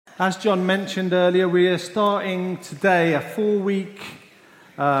As John mentioned earlier, we are starting today a 4-week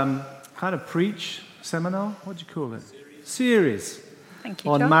kind of preach seminar. What do you call it? Series. Thank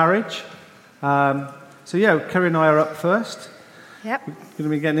you, on John. marriage. Kerry and I are up first. Yep. We're going to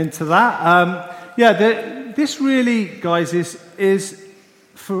be getting into that. This really, guys, is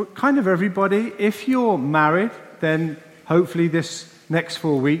for kind of everybody. If you're married, then hopefully this next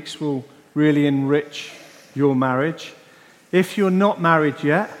 4 weeks will really enrich your marriage. If you're not married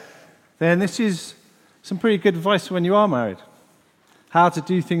yet, then this is some pretty good advice when you are married. How to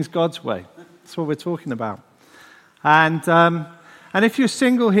do things God's way. That's what we're talking about. And if you're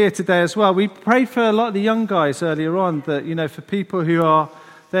single here today as well, we prayed for a lot of the young guys earlier on that, for people who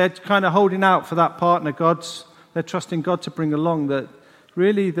they're kind of holding out for that partner, they're trusting God to bring along, that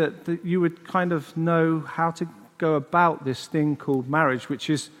really that you would kind of know how to go about this thing called marriage, which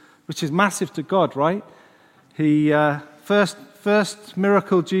is massive to God, right? He first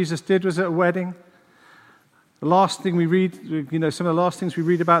miracle Jesus did was at a wedding. The last thing we read, some of the last things we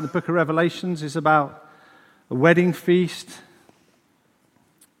read about in the book of Revelations is about a wedding feast.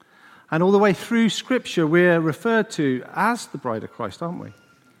 And all the way through Scripture, we're referred to as the bride of Christ, aren't we?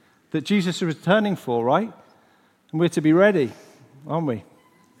 That Jesus is returning for, right? And we're to be ready, aren't we,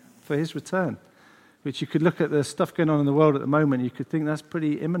 for his return? Which you could look at the stuff going on in the world at the moment, you could think that's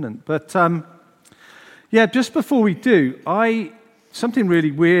pretty imminent. But just before we do, something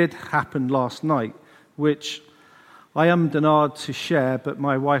really weird happened last night, which I am denied to share, but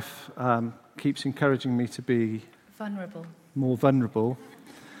my wife keeps encouraging me to be more vulnerable.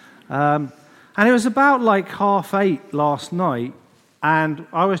 And it was about like 8:30 last night, and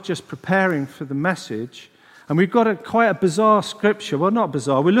I was just preparing for the message, and we've got quite a bizarre scripture. Well, not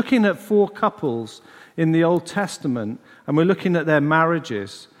bizarre. We're looking at 4 couples in the Old Testament, and we're looking at their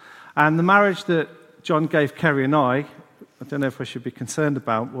marriages. And the marriage that John gave Kerry and I don't know if I should be concerned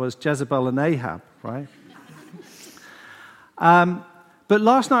about, was Jezebel and Ahab, right? But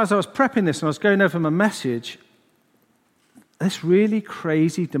last night as I was prepping this and I was going over my message, this really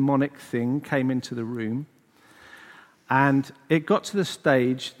crazy demonic thing came into the room, and it got to the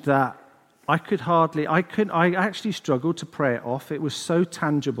stage that I actually struggled to pray it off. It was so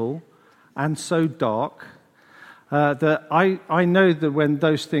tangible and so dark that I know that when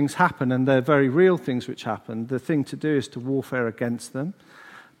those things happen, and they're very real things which happen, the thing to do is to warfare against them.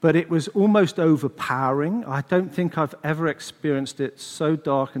 But it was almost overpowering. I don't think I've ever experienced it so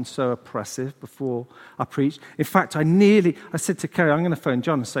dark and so oppressive before I preached. In fact, I said to Kerry, I'm going to phone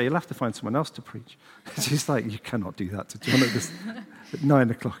John and say, you'll have to find someone else to preach. She's like, you cannot do that to John at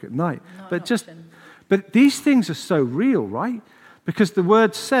 9 o'clock at night. But these things are so real, right? Because the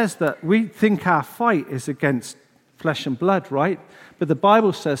word says that we think our fight is against flesh and blood, right? But the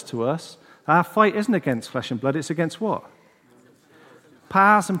Bible says to us, our fight isn't against flesh and blood, it's against what?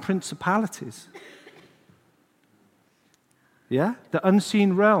 Powers and principalities. Yeah? The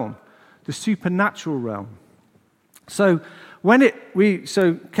unseen realm, the supernatural realm. So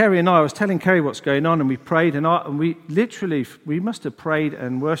Kerry and I was telling Kerry what's going on, and we prayed, and we must have prayed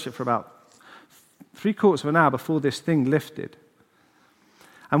and worshipped for about 3/4 of an hour before this thing lifted.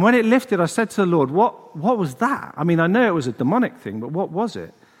 And when it lifted, I said to the Lord, what was that? I mean, I know it was a demonic thing, but what was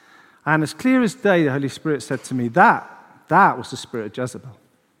it? And as clear as day, the Holy Spirit said to me, that was the spirit of Jezebel.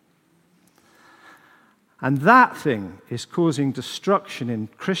 And that thing is causing destruction in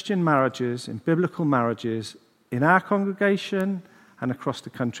Christian marriages, in biblical marriages, in our congregation and across the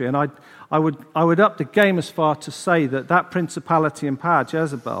country. And I would up the game as far to say that principality and power,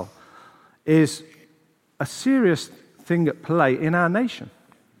 Jezebel, is a serious thing at play in our nation.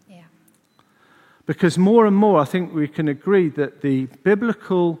 Because more and more, I think we can agree that the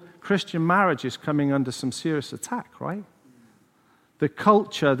biblical Christian marriage is coming under some serious attack, right? The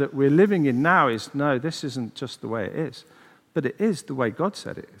culture that we're living in now is, no, this isn't just the way it is, but it is the way God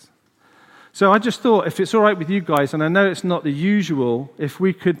said it is. So I just thought, if it's all right with you guys, and I know it's not the usual, if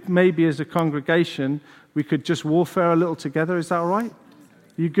we could maybe as a congregation, we could just warfare a little together. Is that all right?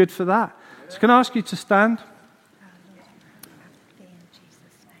 Are you good for that? So can I ask you to stand?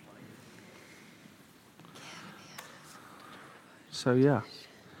 So yeah,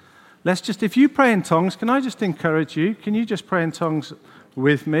 if you pray in tongues, can I just encourage you? Can you just pray in tongues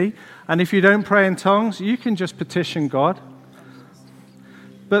with me? And if you don't pray in tongues, you can just petition God.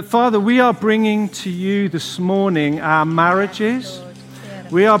 But Father, we are bringing to you this morning our marriages.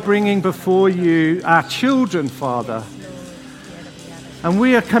 We are bringing before you our children, Father. And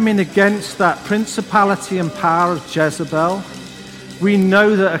we are coming against that principality and power of Jezebel. We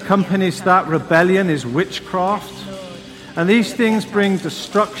know that accompanies that rebellion is witchcraft. And these things bring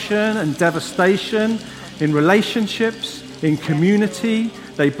destruction and devastation in relationships, in community,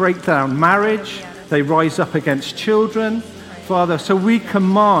 They break down marriage. They rise up against children, Father. So we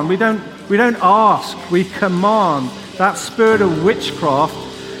command. We don't ask. We command that spirit of witchcraft,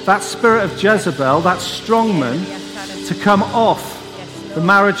 that spirit of Jezebel, that strongman, to come off the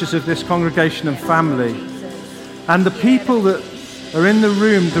marriages of this congregation and family. And the people that are in the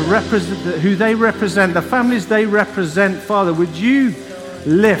room, who they represent, the families they represent, Father, would you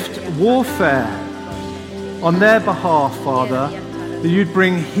lift warfare on their behalf, Father, that you'd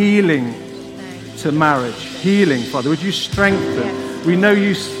bring healing to marriage. Healing, Father. Would you strengthen? We know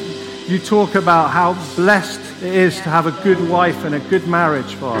you talk about how blessed it is to have a good wife and a good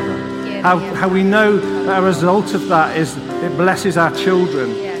marriage, Father. How we know that a result of that is it blesses our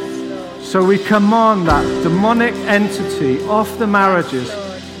children. So we command that demonic entity off the marriages,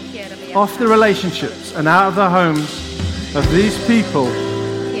 off the relationships, and out of the homes of these people,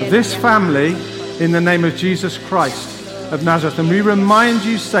 of this family, in the name of Jesus Christ of Nazareth. And we remind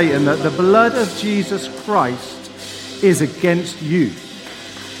you, Satan, that the blood of Jesus Christ is against you,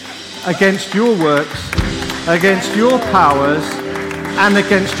 against your works, against your powers, and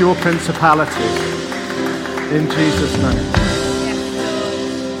against your principalities. In Jesus' name.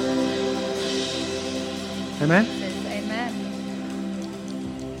 Amen? Amen.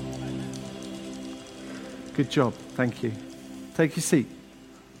 Good job. Thank you. Take your seat.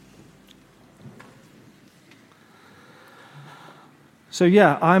 So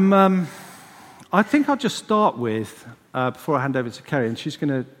I think I'll just start with, before I hand over to Kerry, and she's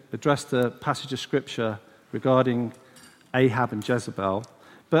going to address the passage of Scripture regarding Ahab and Jezebel.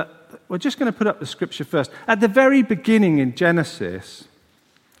 But we're just going to put up the Scripture first. At the very beginning in Genesis,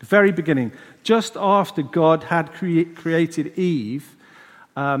 the very beginning, just after God had created Eve,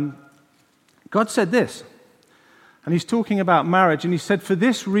 God said this. And he's talking about marriage, and he said, for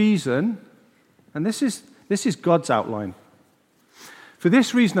this reason, and this is God's outline. For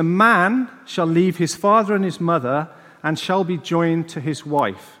this reason, a man shall leave his father and his mother and shall be joined to his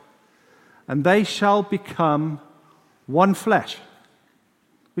wife, and they shall become one flesh.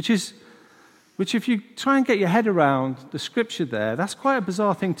 Which if you try and get your head around the scripture there, that's quite a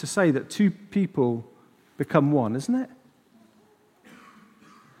bizarre thing to say, that two people become one, isn't it?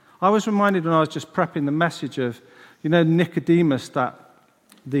 I was reminded when I was just prepping the message of, Nicodemus, that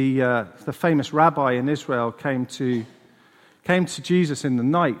the famous rabbi in Israel came to Jesus in the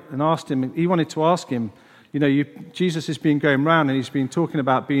night and asked him, he wanted to ask him, Jesus has been going around and he's been talking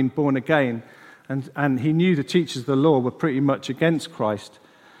about being born again, and he knew the teachers of the law were pretty much against Christ.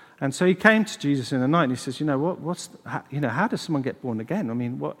 And so he came to Jesus in the night and he says, how does someone get born again? I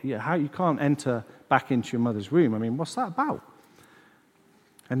mean, how you can't enter back into your mother's womb. I mean, what's that about?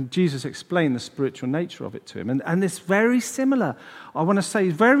 And Jesus explained the spiritual nature of it to him. And it's very similar, I want to say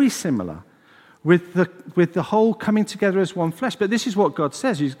very similar, with the whole coming together as one flesh. But this is what God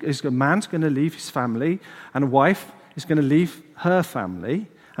says. A man's going to leave his family, and a wife is going to leave her family,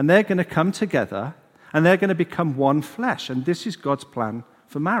 and they're going to come together, and they're going to become one flesh. And this is God's plan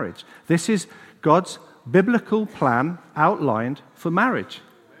for marriage. This is God's biblical plan outlined for marriage.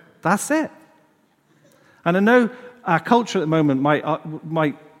 That's it. And I know our culture at the moment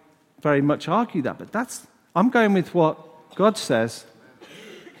might very much argue that, but I'm going with what God says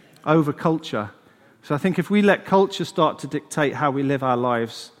over culture. So I think if we let culture start to dictate how we live our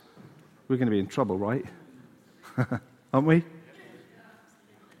lives, we're going to be in trouble, right? Aren't we?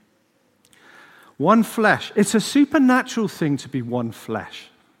 One flesh. It's a supernatural thing to be one flesh.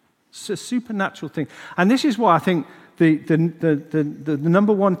 It's a supernatural thing. And this is why I think the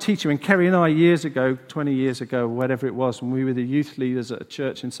number one teacher, when Kerry and I years ago, 20 years ago, whatever it was, when we were the youth leaders at a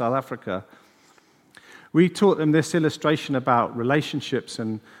church in South Africa, we taught them this illustration about relationships,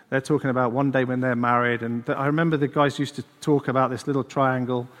 and they're talking about one day when they're married. And I remember the guys used to talk about this little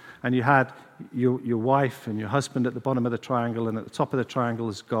triangle, and you had your wife and your husband at the bottom of the triangle, and at the top of the triangle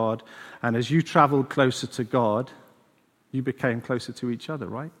is God. And as you traveled closer to God, you became closer to each other,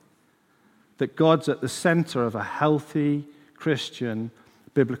 right? That God's at the center of a healthy Christian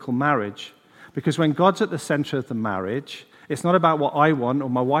biblical marriage. Because when God's at the center of the marriage, it's not about what I want or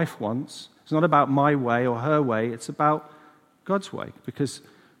my wife wants. It's not about my way or her way. It's about God's way. Because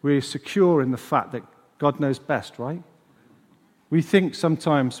we're secure in the fact that God knows best, right? We think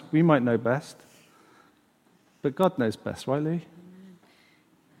sometimes we might know best. But God knows best, right, Lee?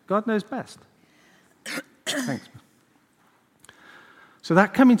 God knows best. Thanks. So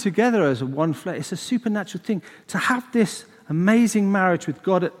that coming together as a one flesh, it's a supernatural thing. To have this amazing marriage with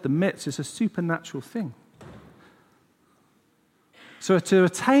God at the midst is a supernatural thing. So to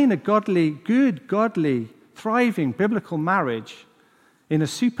attain a good, godly, thriving, biblical marriage in a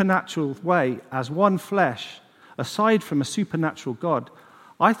supernatural way as one flesh, aside from a supernatural God,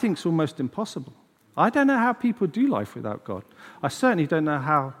 I think it's almost impossible. I don't know how people do life without God. I certainly don't know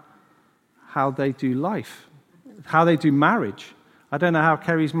how they do life, how they do marriage. I don't know how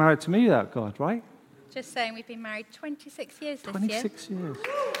Kerry's married to me without God, right? Just saying, we've been married 26 years this 26 years.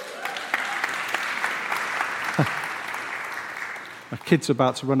 My kid's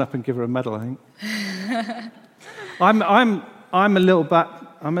about to run up and give her a medal, I think. I'm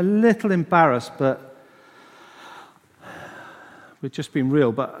a little embarrassed, but we're just being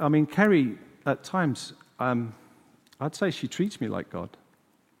real. But I mean, Kerry, at times, I'd say she treats me like God.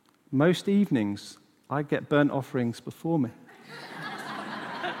 Most evenings, I get burnt offerings before me.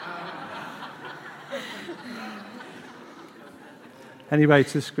 Anyway,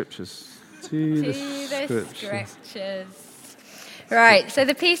 to the scriptures. To the scriptures. Right, so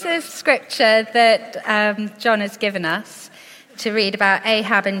the piece of scripture that John has given us to read about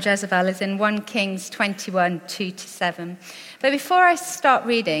Ahab and Jezebel is in 1 Kings 21, 2-7. But before I start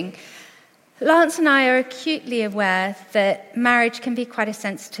reading, Lance and I are acutely aware that marriage can be quite a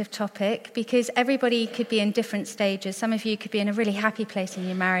sensitive topic because everybody could be in different stages. Some of you could be in a really happy place in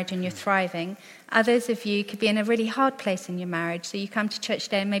your marriage and you're thriving. Others of you could be in a really hard place in your marriage. So you come to church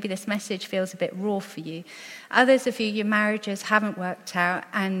today and maybe this message feels a bit raw for you. Others of you, your marriages haven't worked out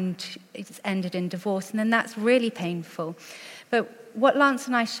and it's ended in divorce, and then that's really painful. But what Lance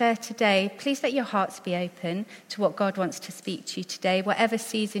and I share today, please let your hearts be open to what God wants to speak to you today, whatever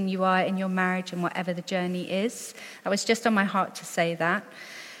season you are in your marriage and whatever the journey is. That was just on my heart to say that.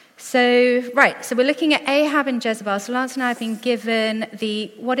 So we're looking at Ahab and Jezebel. So Lance and I have been given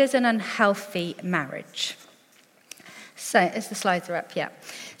what is an unhealthy marriage. So, as the slides are up, yeah.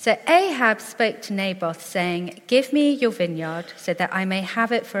 So Ahab spoke to Naboth, saying, "Give me your vineyard, so that I may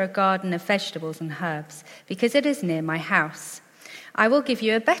have it for a garden of vegetables and herbs, because it is near my house. I will give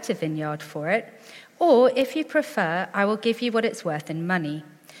you a better vineyard for it, or if you prefer, I will give you what it's worth in money."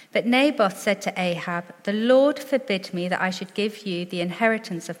 But Naboth said to Ahab, "The Lord forbid me that I should give you the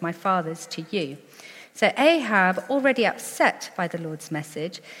inheritance of my fathers to you." So Ahab, already upset by the Lord's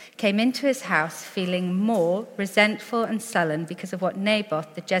message, came into his house feeling more resentful and sullen because of what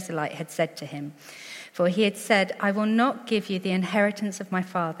Naboth the Jezreelite had said to him. For he had said, "I will not give you the inheritance of my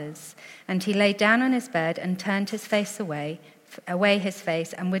fathers." And he lay down on his bed and turned his face away his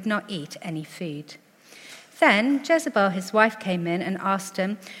face, and would not eat any food. Then Jezebel, his wife, came in and asked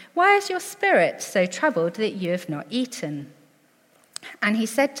him, "Why is your spirit so troubled that you have not eaten?" And he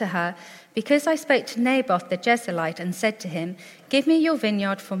said to her, "Because I spoke to Naboth the Jezreelite and said to him, 'Give me your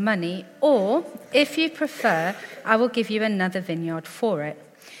vineyard for money, or, if you prefer, I will give you another vineyard for it.'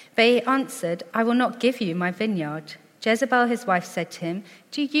 But he answered, 'I will not give you my vineyard.' Jezebel, his wife, said to him,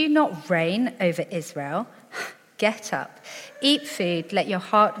 'Do you not reign over Israel? Get up, eat food, let your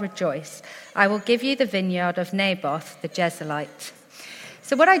heart rejoice. I will give you the vineyard of Naboth the Jezreelite.'"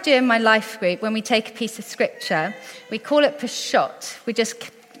 So what I do in my life group, when we take a piece of scripture, we call it pashot. We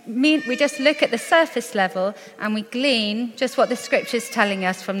just look at the surface level and we glean just what the scripture is telling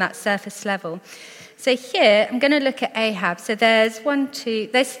us from that surface level. So here, I'm going to look at Ahab. So there's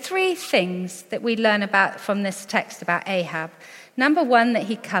three things that we learn about from this text about Ahab. Number one, that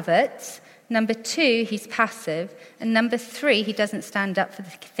he covets. Number two, he's passive. And number three, he doesn't stand up for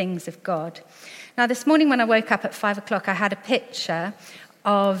the things of God. Now, this morning when I woke up at 5 o'clock, I had a picture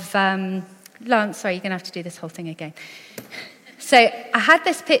of Lance. Sorry, you're going to have to do this whole thing again. So I had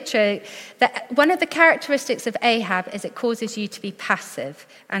this picture that one of the characteristics of Ahab is it causes you to be passive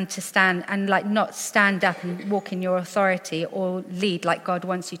and to stand and not stand up and walk in your authority or lead like God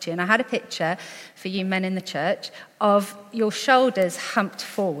wants you to. And I had a picture for you men in the church of your shoulders humped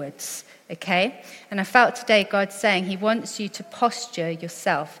forwards. Okay? And I felt today God saying he wants you to posture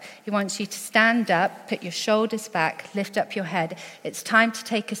yourself. He wants you to stand up, put your shoulders back, lift up your head. It's time to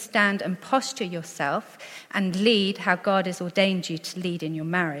take a stand and posture yourself and lead how God has ordained you to lead in your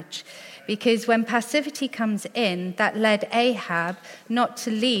marriage. Because when passivity comes in, that led Ahab not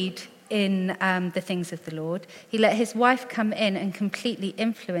to lead in the things of the Lord. He let his wife come in and completely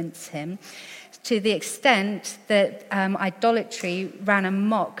influence him, to the extent that idolatry ran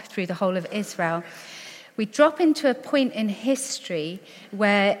amok through the whole of Israel. We drop into a point in history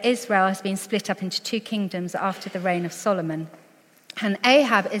where Israel has been split up into two kingdoms after the reign of Solomon. And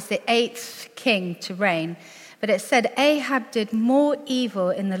Ahab is the 8th king to reign. But it said Ahab did more evil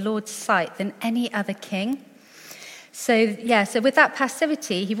in the Lord's sight than any other king. So with that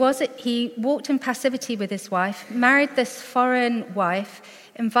passivity, he walked in passivity with his wife, married this foreign wife,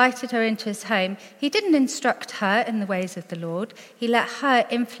 invited her into his home. He didn't instruct her in the ways of the Lord. He let her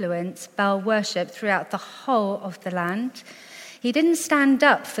influence Baal worship throughout the whole of the land. He didn't stand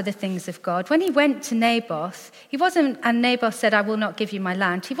up for the things of God. When he went to Naboth, and Naboth said, I will not give you my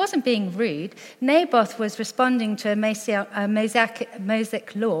land. He wasn't being rude. Naboth was responding to a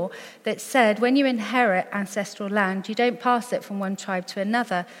Mosaic law that said, when you inherit ancestral land, you don't pass it from one tribe to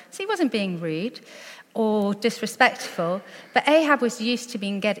another. So he wasn't being rude or disrespectful, but Ahab was used to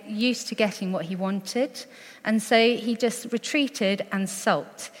getting what he wanted, and so he just retreated and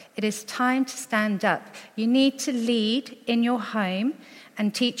sulked. It is time to stand up. You need to lead in your home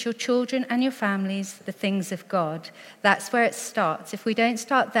and teach your children and your families the things of God. That's where it starts. If we don't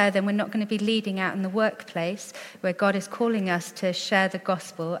start there, then we're not going to be leading out in the workplace where God is calling us to share the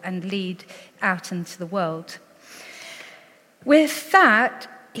gospel and lead out into the world. With that,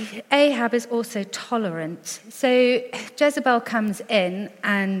 Ahab is also tolerant. So Jezebel comes in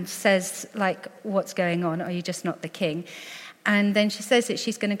and says, what's going on? Are you just not the king? And then she says that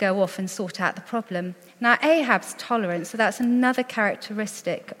she's going to go off and sort out the problem. Now, Ahab's tolerant, so that's another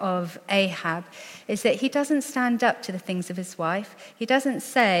characteristic of Ahab, is that he doesn't stand up to the things of his wife. He doesn't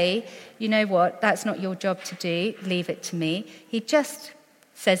say, you know what, that's not your job to do, leave it to me. He just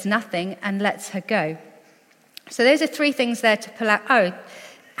says nothing and lets her go. So those are three things there to pull out. Oh,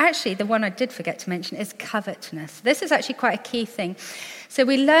 actually, the one I did forget to mention is covetousness. This is actually quite a key thing. So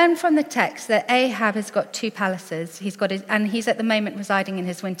we learn from the text that Ahab has got two palaces. And he's at the moment residing in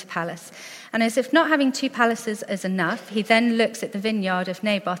his winter palace. And as if not having two palaces is enough, he then looks at the vineyard of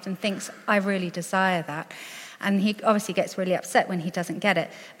Naboth and thinks, I really desire that. And he obviously gets really upset when he doesn't get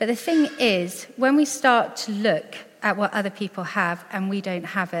it. But the thing is, when we start to look at what other people have and we don't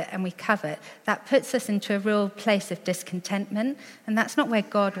have it and we covet, that puts us into a real place of discontentment, and that's not where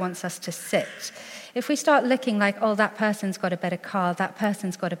God wants us to sit. If we start looking like, oh, that person's got a better car, that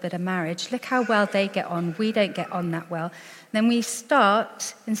person's got a better marriage, look how well they get on, we don't get on that well, then we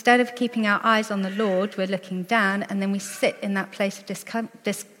start, instead of keeping our eyes on the Lord, we're looking down, and then we sit in that place of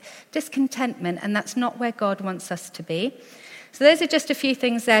discontentment, and that's not where God wants us to be. So those are just a few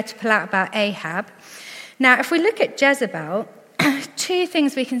things there to pull out about Ahab. Now, if we look at Jezebel, two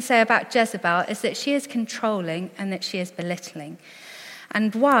things we can say about Jezebel is that she is controlling and that she is belittling.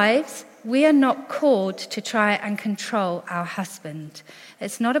 And wives, we are not called to try and control our husband.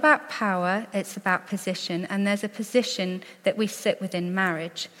 It's not about power, it's about position, and there's a position that we sit within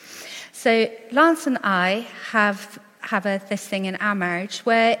marriage. So Lance and I have this thing in our marriage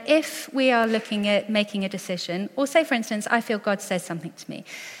where if we are looking at making a decision, or say, for instance, I feel God says something to me,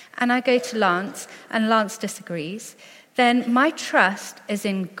 and I go to Lance, and Lance disagrees, then my trust is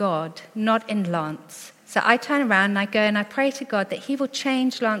in God, not in Lance. So I turn around and I go and I pray to God that he will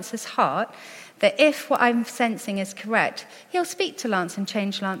change Lance's heart, that if what I'm sensing is correct, he'll speak to Lance and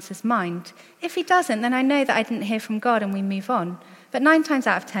change Lance's mind. If he doesn't, then I know that I didn't hear from God and we move on. But 9 times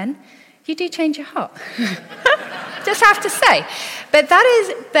out of 10, you do change your heart. Just have to say. But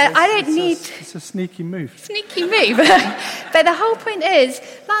I don't need... It's a sneaky move. Sneaky move. But the whole point is,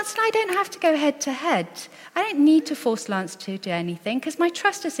 Lance and I don't have to go head to head. I don't need to force Lance to do anything because my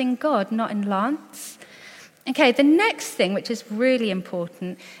trust is in God, not in Lance. Okay, the next thing, which is really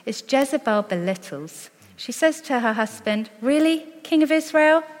important, is Jezebel belittles. She says to her husband, really, King of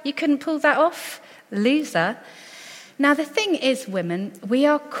Israel, you couldn't pull that off? Loser. Now, the thing is, women, we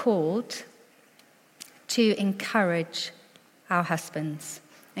are called to encourage our husbands.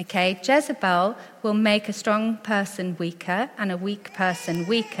 Okay, Jezebel will make a strong person weaker and a weak person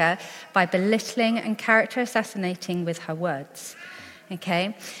weaker by belittling and character assassinating with her words.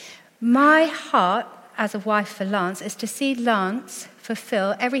 Okay, my heart as a wife for Lance is to see Lance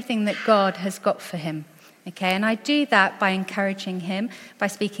fulfill everything that God has got for him. Okay, and I do that by encouraging him, by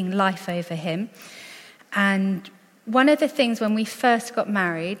speaking life over him. And one of the things when we first got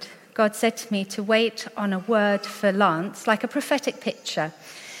married, God said to me to wait on a word for Lance, like a prophetic picture,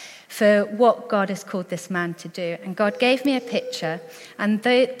 for what God has called this man to do. And God gave me a picture, and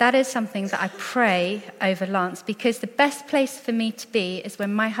that is something that I pray over Lance, because the best place for me to be is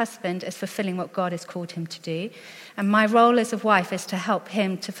when my husband is fulfilling what God has called him to do, and my role as a wife is to help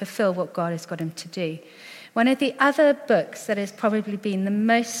him to fulfill what God has got him to do. One of the other books that has probably been the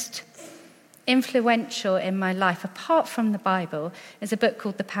most influential in my life, apart from the Bible, is a book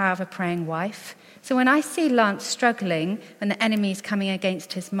called The Power of a Praying Wife. So when I see Lance struggling, when the enemy is coming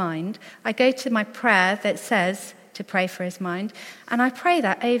against his mind, I go to my prayer that says to pray for his mind, and I pray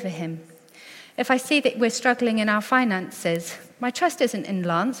that over him. If I see that we're struggling in our finances, my trust isn't in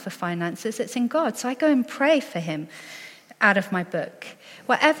Lance for finances, it's in God. So I go and pray for him out of my book.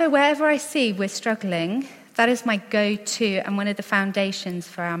 Wherever I see we're struggling, that is my go-to and one of the foundations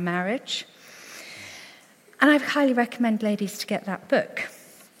for our marriage. And I highly recommend ladies to get that book.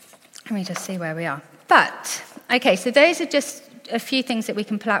 Let me just see where we are. But, okay, so those are just a few things that we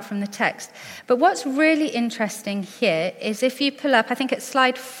can pull out from the text. But what's really interesting here is if you pull up, I think it's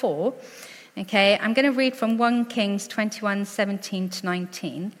slide 4, okay, I'm going to read from 1 Kings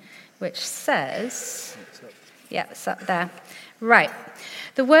 21:17-19, which says, yeah, it's up there. Right.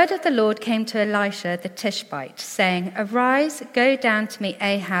 The word of the Lord came to Elisha the Tishbite, saying, "Arise, go down to meet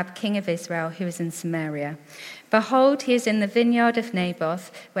Ahab, king of Israel, who is in Samaria. Behold, he is in the vineyard of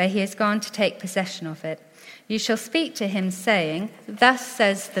Naboth, where he has gone to take possession of it. You shall speak to him, saying, Thus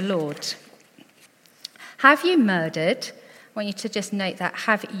says the Lord, have you murdered?" I want you to just note that.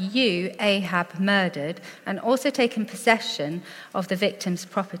 Have you, Ahab, murdered and also taken possession of the victim's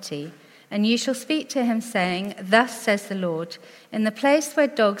property? And you shall speak to him, saying, Thus says the Lord, in the place where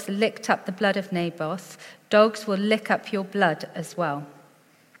dogs licked up the blood of Naboth, dogs will lick up your blood as well.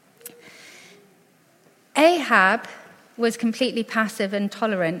 Ahab was completely passive and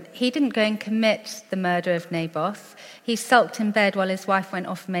tolerant. He didn't go and commit the murder of Naboth. He sulked in bed while his wife went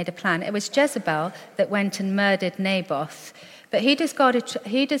off and made a plan. It was Jezebel that went and murdered Naboth. But who does God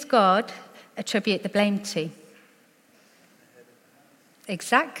attribute the blame to?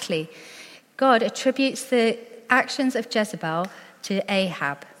 Exactly. God attributes the actions of Jezebel to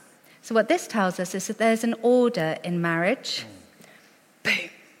Ahab. So what this tells us is that there's an order in marriage. Boom.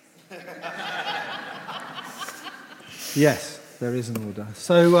 Yes, there is an order.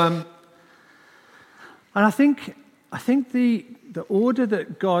 So, and I think the order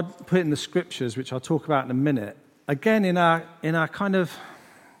that God put in the scriptures, which I'll talk about in a minute, again in our kind of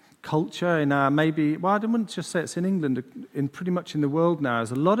culture, in our maybe, well, I wouldn't just say it's in England, in pretty much in the world now,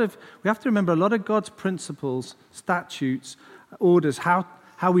 is we have to remember a lot of God's principles, statutes, orders, how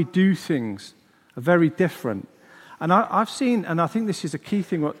we do things are very different. And I've seen, and I think this is a key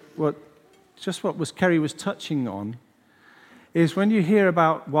thing, what Kerry was touching on, is when you hear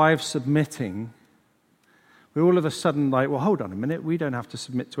about wives submitting, we're all of a sudden like, well, hold on a minute, we don't have to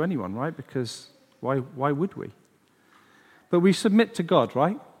submit to anyone, right? Because why would we? But we submit to God,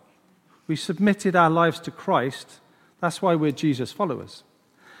 right? We submitted our lives to Christ. That's why we're Jesus followers.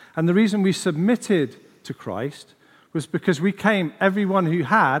 And the reason we submitted to Christ was because everyone who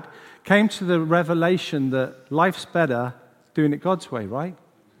came to the revelation that life's better doing it God's way, right?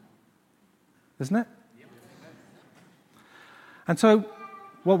 Isn't it? And so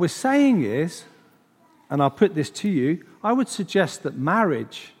what we're saying is, and I'll put this to you, I would suggest that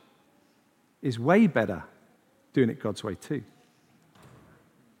marriage is way better doing it God's way too.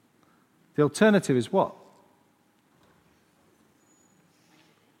 The alternative is what?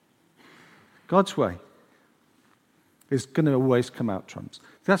 God's way is going to always come out trumps.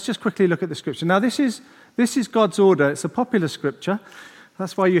 Let's just quickly look at the scripture. Now, this is God's order. It's a popular scripture.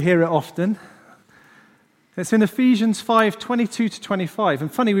 That's why you hear it often. It's in Ephesians 5:22-25.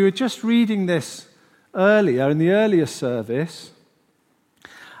 And funny, we were just reading this earlier, in the earlier service,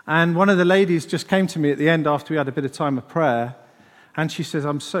 and one of the ladies just came to me at the end after we had a bit of time of prayer, and she says,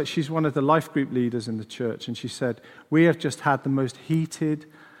 she's one of the life group leaders in the church, and she said, we have just had the most heated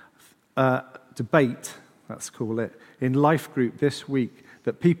debate, let's call it, in life group this week,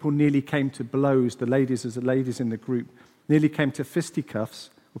 that people nearly came to blows, the ladies in the group, nearly came to fisticuffs,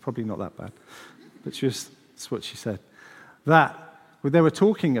 well, probably not that bad, but that's what she said. They were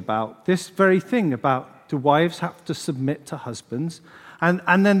talking about this very thing about, do wives have to submit to husbands?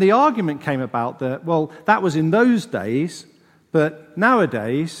 And then the argument came about that, well, that was in those days, but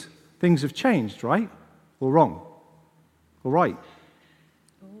nowadays things have changed, right? Or wrong? Or right?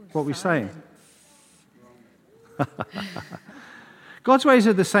 What are we saying? God's ways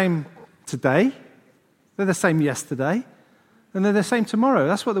are the same today, they're the same yesterday, and they're the same tomorrow.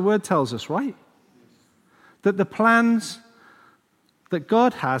 That's what the word tells us, right? That the plans that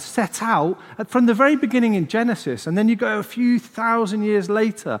God has set out from the very beginning in Genesis, and then you go a few thousand years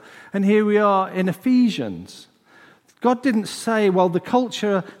later, and here we are in Ephesians. God didn't say, well, the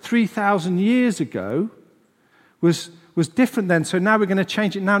culture 3,000 years ago was different then, so now we're going to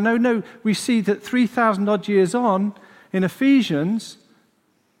change it now. No, we see that 3,000 odd years on in Ephesians,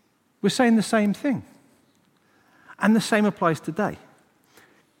 we're saying the same thing. And the same applies today.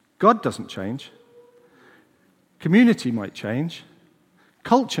 God doesn't change. Community might change.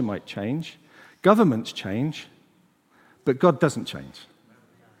 Culture might change. Governments change. But God doesn't change.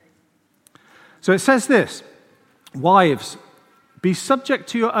 So it says this, wives, be subject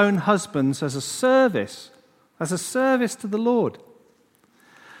to your own husbands as a service to the Lord.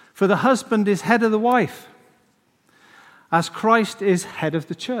 For the husband is head of the wife, as Christ is head of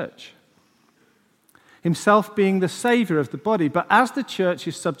the church, himself being the Savior of the body. But as the church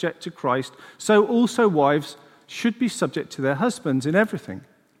is subject to Christ, so also wives should be subject to their husbands in everything,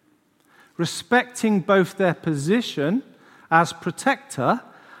 respecting both their position as protector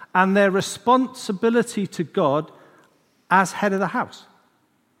and their responsibility to God as head of the house.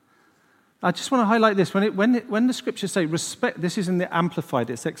 I just want to highlight this. When the scriptures say respect, this is in the Amplified,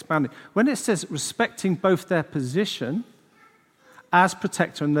 it's expanded. When it says respecting both their position as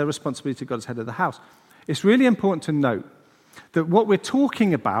protector and their responsibility to God as head of the house, it's really important to note that what we're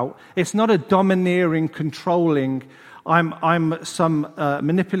talking about, it's not a domineering, controlling, I'm some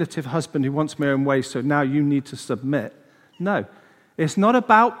manipulative husband who wants my own way, so now you need to submit. No, it's not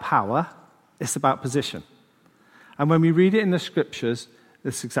about power, it's about position. And when we read it in the scriptures,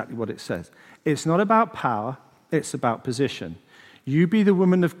 that's exactly what it says. It's not about power, it's about position. You be the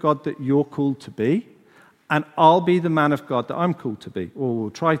woman of God that you're called to be, and I'll be the man of God that I'm called to be, or will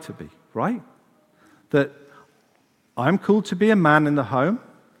try to be, right? That I'm called to be a man in the home,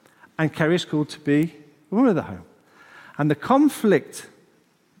 and Kerry's called to be a woman of the home. And the conflict,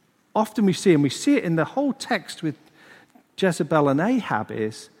 often we see, and we see it in the whole text with Jezebel and Ahab,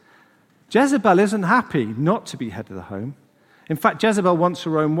 is Jezebel isn't happy not to be head of the home. In fact, Jezebel wants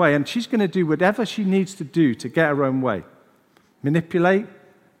her own way, and she's going to do whatever she needs to do to get her own way. Manipulate,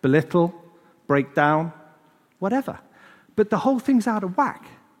 belittle, break down, whatever. But the whole thing's out of whack.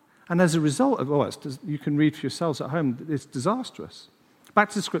 And as a result of, you can read for yourselves at home, it's disastrous. Back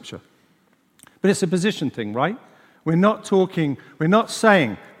to the scripture. But it's a position thing, right? I'm not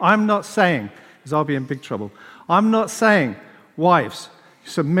saying, because I'll be in big trouble. I'm not saying, wives,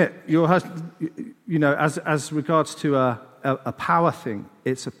 submit your husband, as regards to a power thing.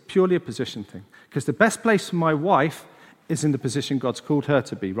 It's purely a position thing. Because the best place for my wife is in the position God's called her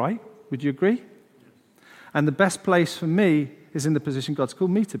to be, right? Would you agree? Yes. And the best place for me is in the position God's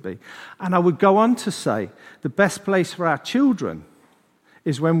called me to be. And I would go on to say the best place for our children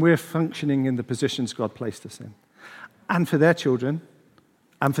is when we're functioning in the positions God placed us in. And for their children,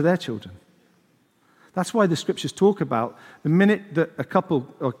 and for their children. That's why the scriptures talk about the minute that a couple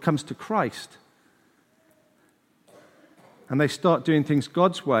comes to Christ and they start doing things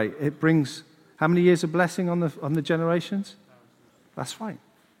God's way, it brings how many years of blessing on the generations? That's right.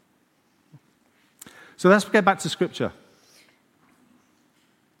 So let's get back to scripture.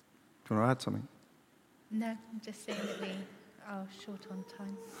 Do you want to add something? No, I'm just saying that we are short on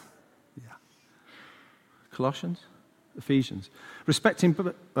time. Yeah. Colossians? Ephesians.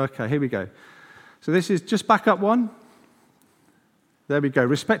 Okay, here we go. So this is just back up one. There we go.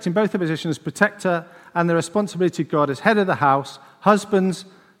 Respecting both the position as protector and the responsibility of God as head of the house. Husbands,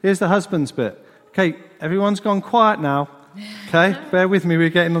 here's the husbands bit. Okay, everyone's gone quiet now. Okay, bear with me, we're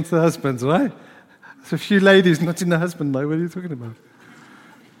getting onto the husbands, all right? There's a few ladies not in the husband though. What are you talking about?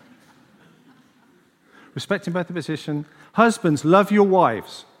 Respecting both the position. Husbands, love your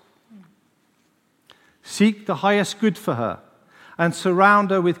wives. Seek the highest good for her and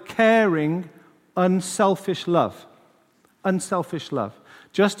surround her with caring, unselfish love. Unselfish love.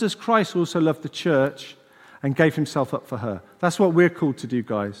 Just as Christ also loved the church and gave himself up for her. That's what we're called to do,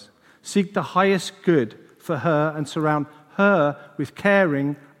 guys. Seek the highest good for her and surround her with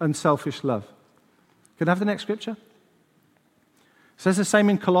caring, unselfish love. Can I have the next scripture? It says the same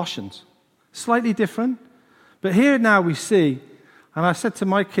in Colossians. Slightly different. But here now we see, and I said to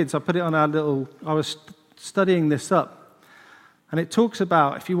my kids, I put it on I was studying this up, and it talks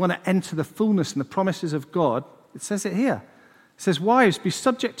about if you want to enter the fullness and the promises of God, it says it here. It says, wives, be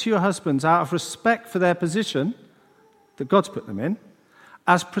subject to your husbands out of respect for their position that God's put them in,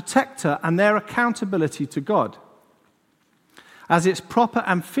 as protector and their accountability to God, as it's proper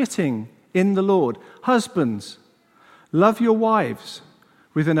and fitting in the Lord. Husbands, love your wives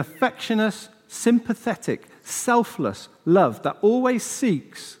with an affectionate, sympathetic, selfless love that always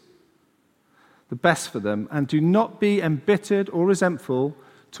seeks the best for them, and do not be embittered or resentful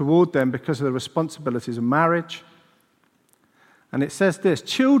toward them because of the responsibilities of marriage. And it says this,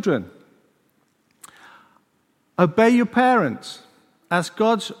 children, obey your parents as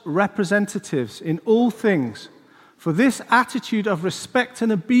God's representatives in all things, for this attitude of respect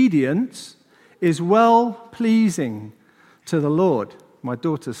and obedience is well-pleasing to the Lord. My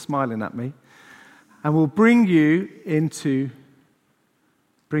daughter's smiling at me. And will bring you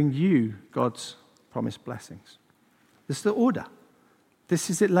God's promised blessings. This is the order. This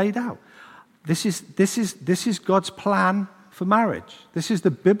is it laid out. This is God's plan for marriage. This is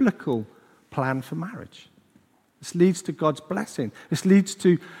the biblical plan for marriage. This leads to God's blessing. This leads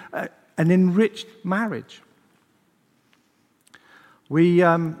to an enriched marriage. We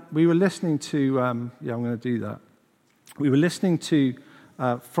were listening to, I'm going to do that. We were listening to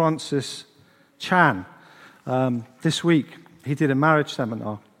Francis Chan this week. He did a marriage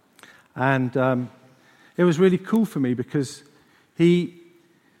seminar. And it was really cool for me because he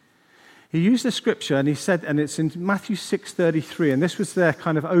He used the scripture, and he said, and it's in Matthew 6:33, and this was their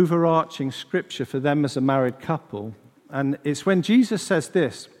kind of overarching scripture for them as a married couple. And it's when Jesus says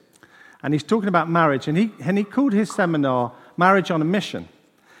this, and he's talking about marriage, and he called his seminar Marriage on a Mission.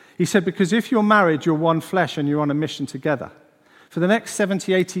 He said, because if you're married, you're one flesh and you're on a mission together. For the next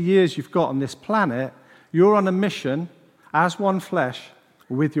 70, 80 years you've got on this planet, you're on a mission as one flesh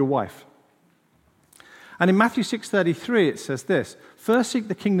with your wife. And in Matthew 6:33 it says this, first seek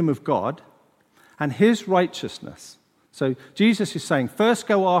the kingdom of God and his righteousness. So Jesus is saying, first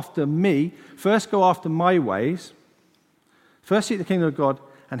go after me, first go after my ways, first seek the kingdom of God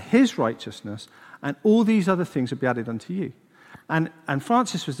and his righteousness, and all these other things will be added unto you. And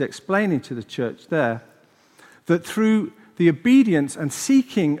Francis was explaining to the church there that through the obedience and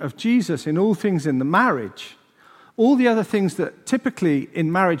seeking of Jesus in all things in the marriage, all the other things that typically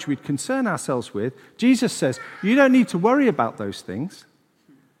in marriage we'd concern ourselves with, Jesus says, you don't need to worry about those things.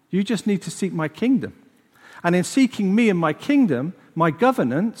 You just need to seek my kingdom. And in seeking me and my kingdom, my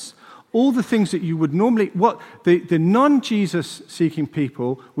governance, all the things that you would normally, what the non-Jesus seeking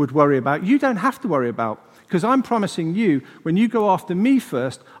people would worry about, you don't have to worry about. Because I'm promising you, when you go after me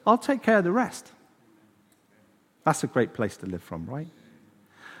first, I'll take care of the rest. That's a great place to live from, right?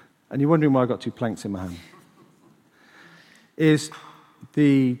 And you're wondering why I got 2 planks in my hand. Is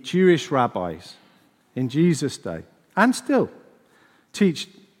the Jewish rabbis in Jesus' day, and still, teach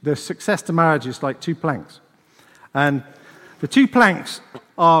the success to marriage is like 2 planks. And the 2 planks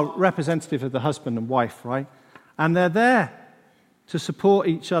are representative of the husband and wife, right? And they're there to support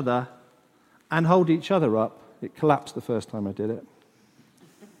each other and hold each other up. It collapsed the first time I did it.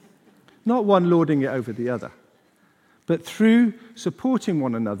 Not one lording it over the other, but through supporting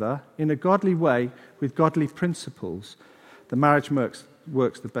one another in a godly way with godly principles, the marriage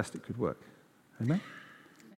works the best it could work. Amen?